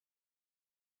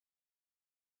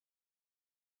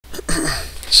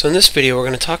So in this video we're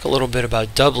going to talk a little bit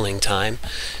about doubling time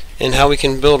and how we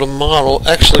can build a model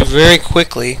actually very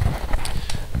quickly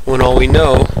when all we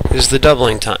know is the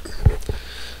doubling time.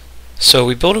 So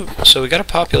we got a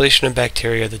population of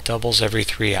bacteria that doubles every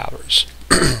 3 hours.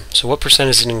 So what percent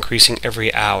is it increasing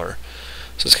every hour?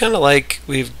 So it's kind of like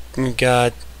we've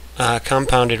got a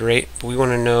compounded rate, but we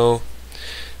want to know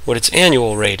what its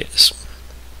annual rate is.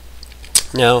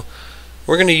 Now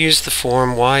we're going to use the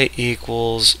form y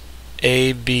equals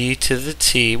AB to the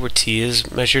t, where t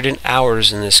is measured in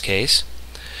hours in this case.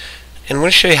 And I'm going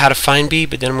to show you how to find b,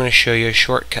 but then I'm going to show you a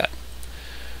shortcut.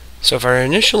 So if our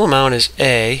initial amount is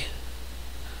a,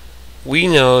 we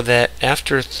know that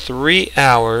after 3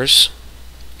 hours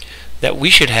that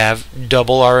we should have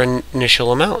double our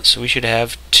initial amount. So we should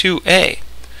have 2a.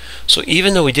 So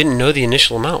even though we didn't know the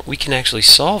initial amount, we can actually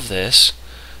solve this,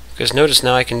 because notice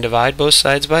now I can divide both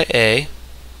sides by a,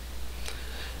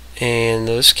 and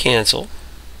those cancel,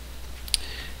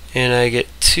 and I get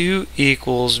 2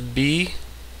 equals b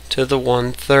to the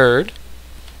 1/3,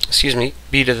 excuse me,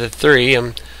 b to the 3,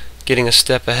 I'm getting a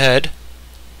step ahead,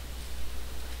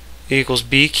 equals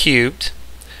b cubed.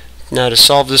 Now to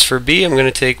solve this for b, I'm going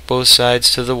to take both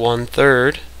sides to the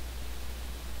 1/3,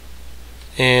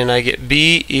 and I get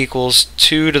b equals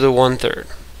 2 to the 1/3.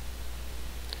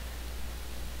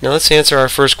 Now let's answer our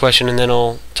first question, and then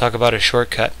I'll talk about a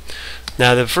shortcut.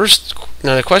 Now the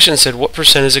question said, what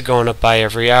percent is it going up by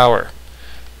every hour?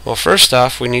 Well, first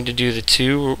off, we need to do the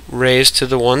 2 raised to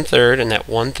the 1/3, and that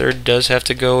 1/3 does have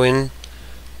to go in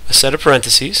a set of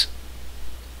parentheses.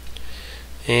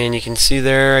 And you can see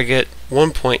there I get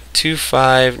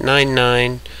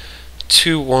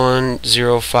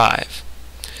 1.25992105.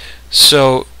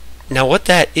 So now what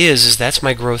that is that's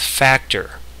my growth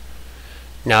factor.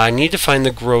 Now I need to find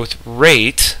the growth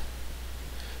rate.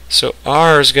 So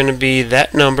R is going to be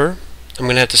that number. I'm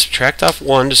going to have to subtract off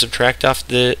 1 to subtract off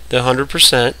the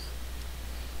 100%.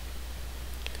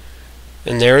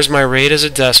 And there is my rate as a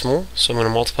decimal. So I'm going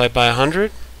to multiply it by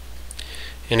 100.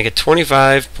 And I get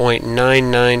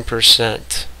 25.99%. I'm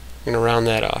going to round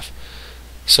that off.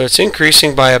 So it's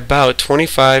increasing by about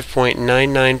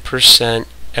 25.99%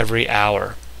 every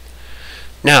hour.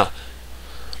 Now,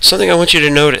 something I want you to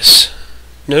notice.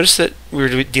 Notice that we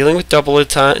were dealing with doubling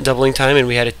time, and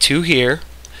we had a 2 here,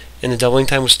 and the doubling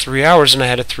time was 3 hours, and I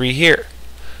had a 3 here.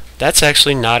 That's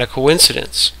actually not a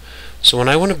coincidence. So when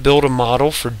I want to build a model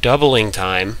for doubling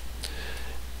time,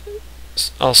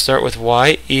 I'll start with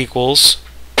y equals,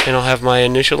 and I'll have my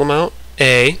initial amount,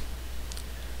 a.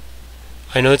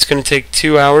 I know it's going to take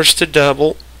 2 hours to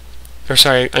double, or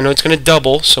sorry, I know it's going to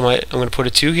double, so I'm going to put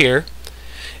a 2 here.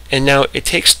 And now it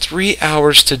takes 3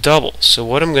 hours to double. So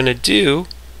what I'm going to do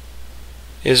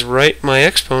is write my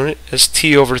exponent as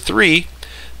t over 3,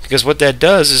 because what that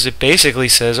does is it basically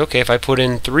says, okay, if I put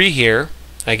in 3 here,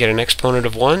 I get an exponent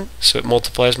of 1, so it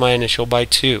multiplies my initial by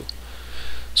 2.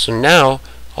 So now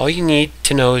all you need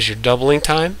to know is your doubling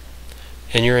time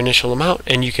and your initial amount,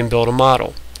 and you can build a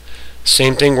model.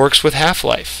 Same thing works with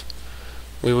half-life.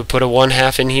 We would put a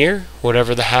 1/2 in here,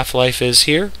 whatever the half-life is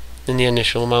here, and the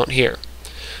initial amount here.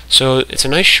 So it's a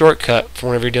nice shortcut for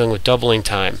whenever you're dealing with doubling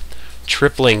time,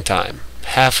 tripling time,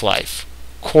 half-life,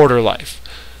 quarter life.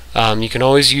 You can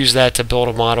always use that to build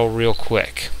a model real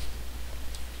quick.